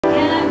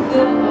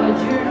go a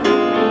journey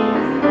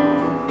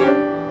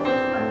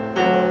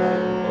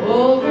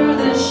over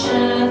the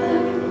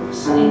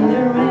shadows in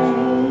the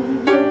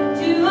rain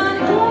to an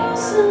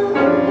awesome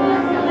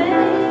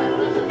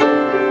wonderland.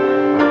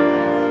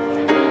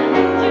 And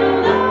you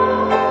know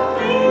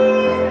me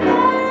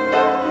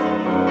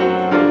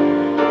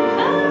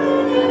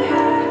haven't you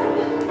heard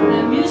the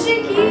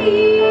music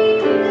in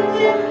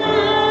the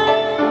night?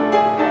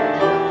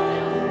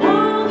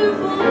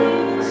 Wonderful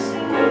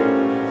music,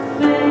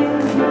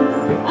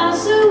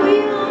 as a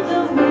wheel on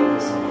the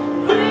wings,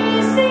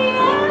 crazy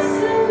as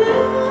a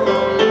moon,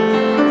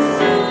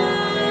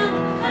 sun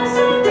as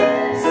a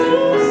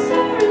dancer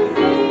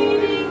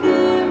serenading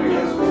the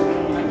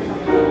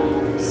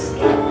blue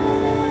sky.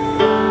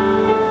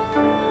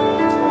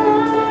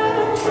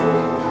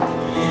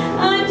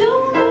 I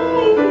don't know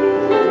if you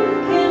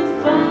can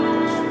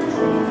find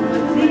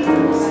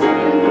these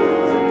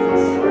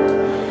things,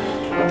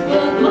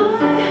 but my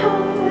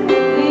heart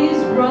is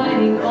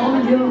riding on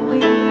your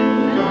wings.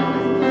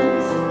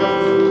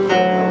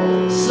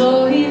 So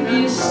if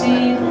you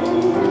see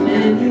them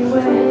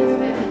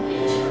anywhere,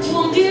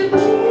 won't you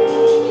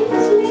please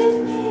let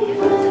me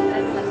know?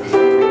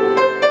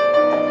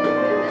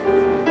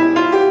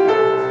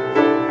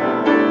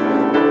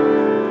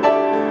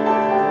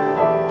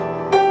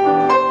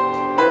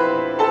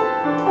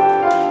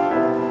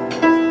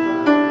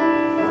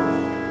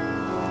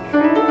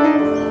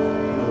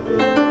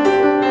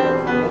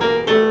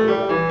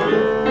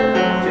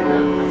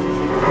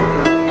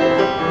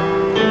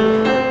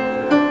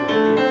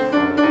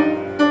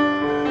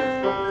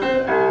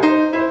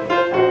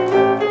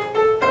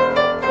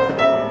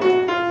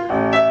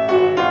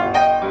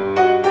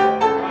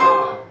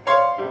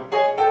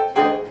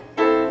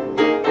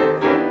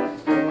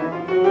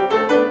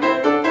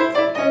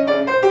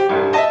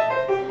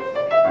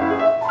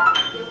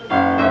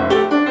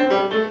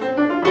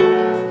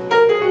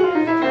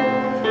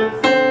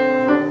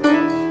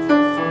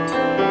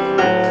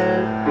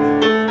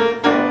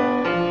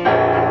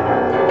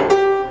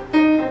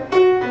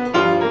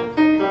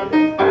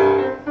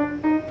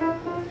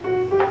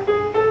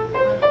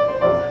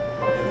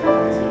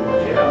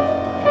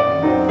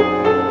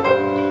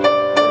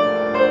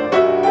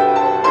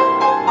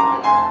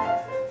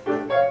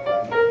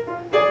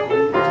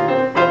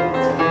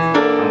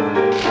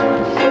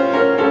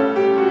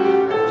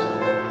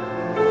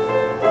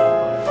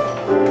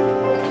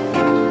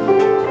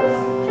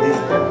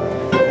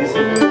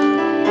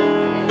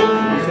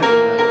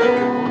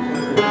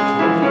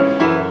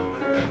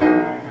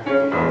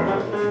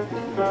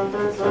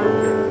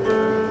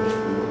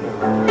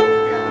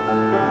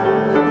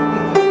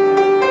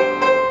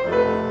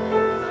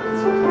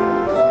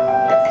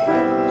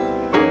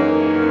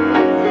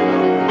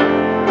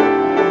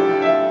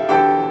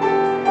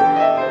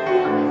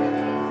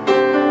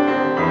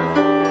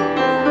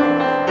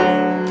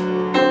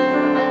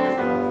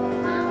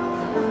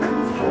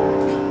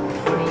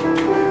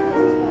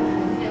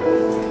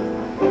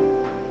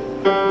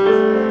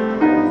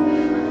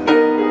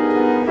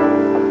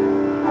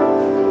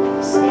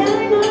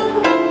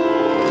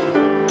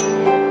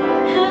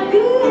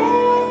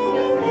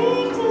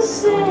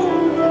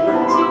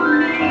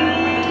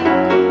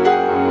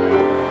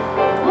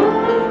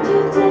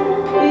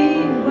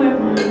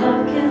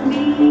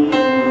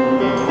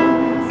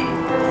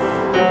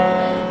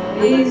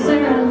 Is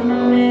there a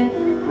man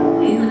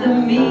in the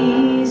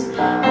mist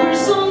where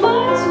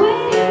somebody's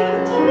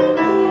waiting to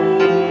be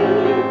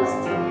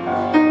kissed?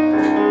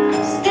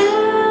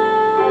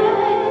 Sky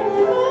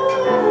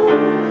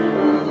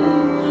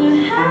blue,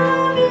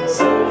 have you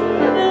seen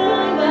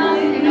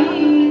nobody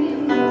green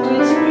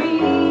with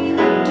green?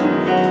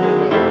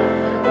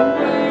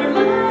 Where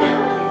my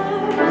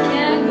heart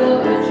can go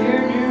a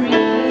journey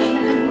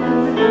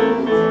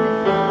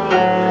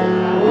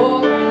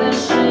over the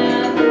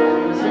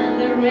shadows and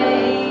the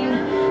rain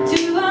to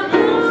an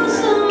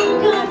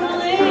awesome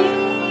country.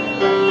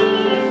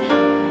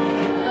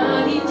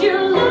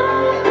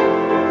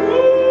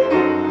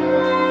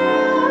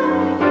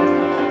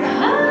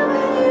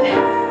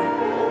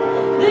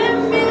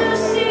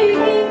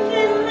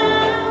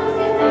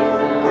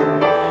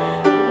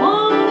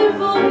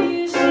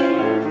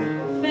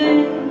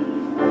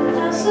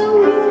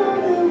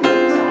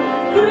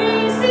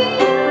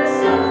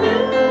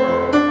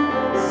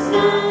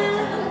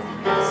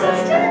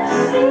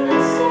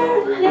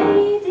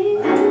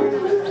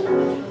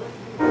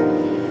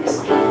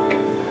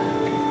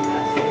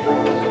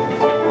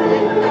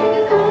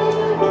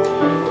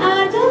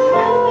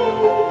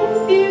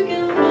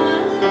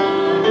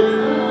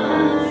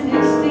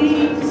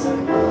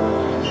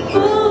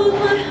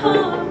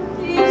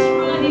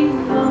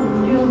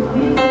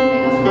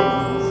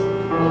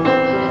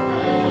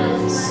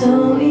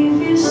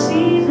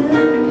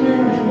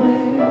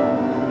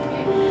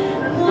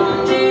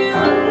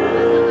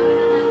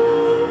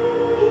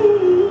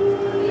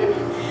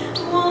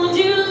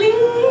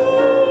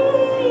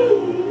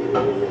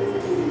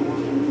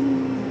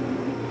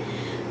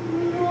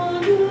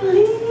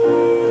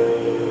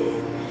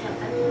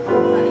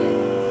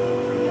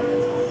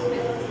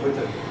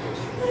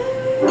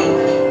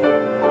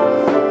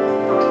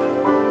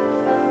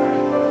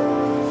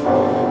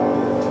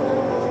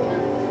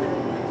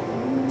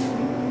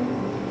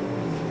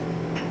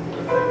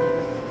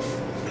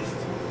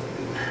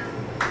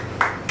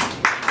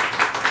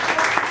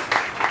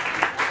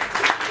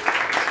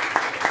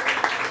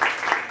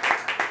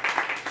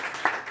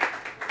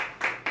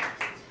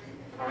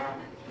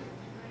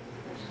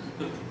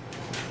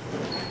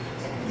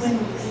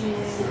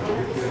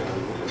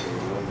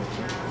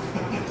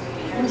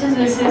 Muchas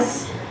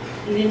veces,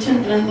 y de hecho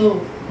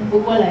entrando un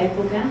poco a la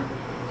época,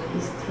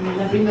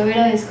 la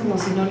primavera es como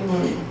sinónimo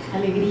de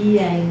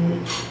alegría y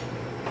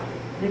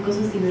de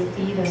cosas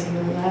divertidas,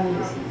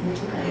 saludables y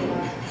mucho calor,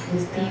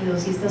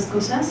 vestidos y estas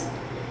cosas.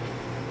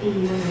 Y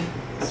bueno,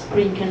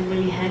 spring can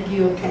really hang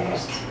you up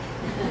most.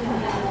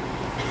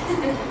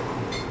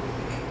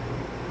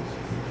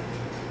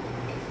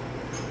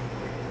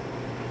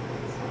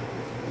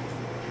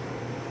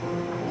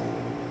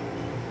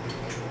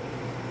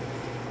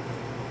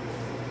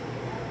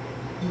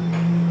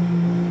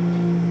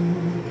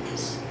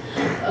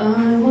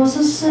 I was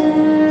a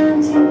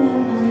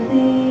sentimental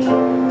thing,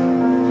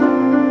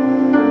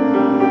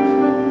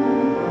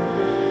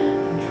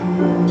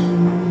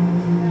 drew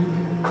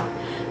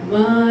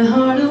my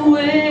heart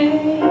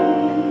away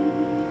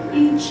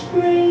each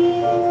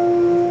spring.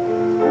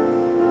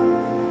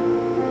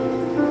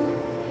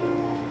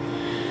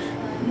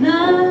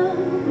 Now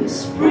the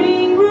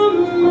spring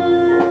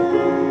romance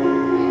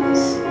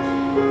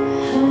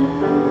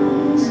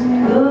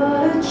hasn't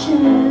got a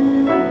chance.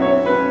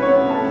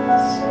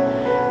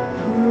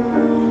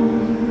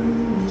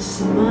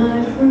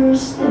 My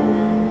first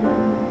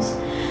dance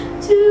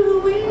to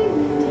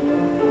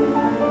winter.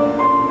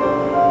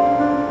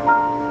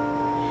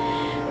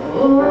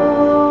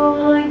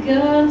 All I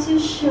got to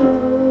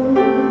show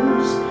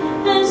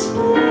is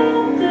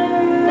splendor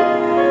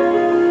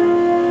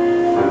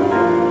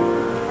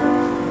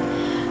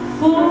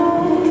for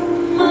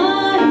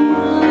my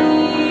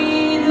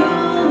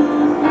little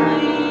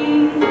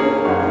queen.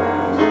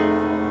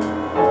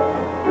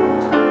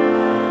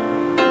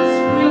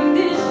 Spring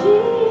this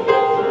year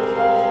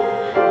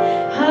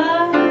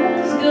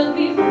has got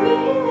me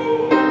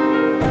feeling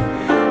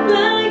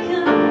like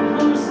a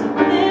horse that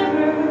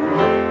never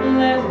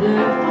left the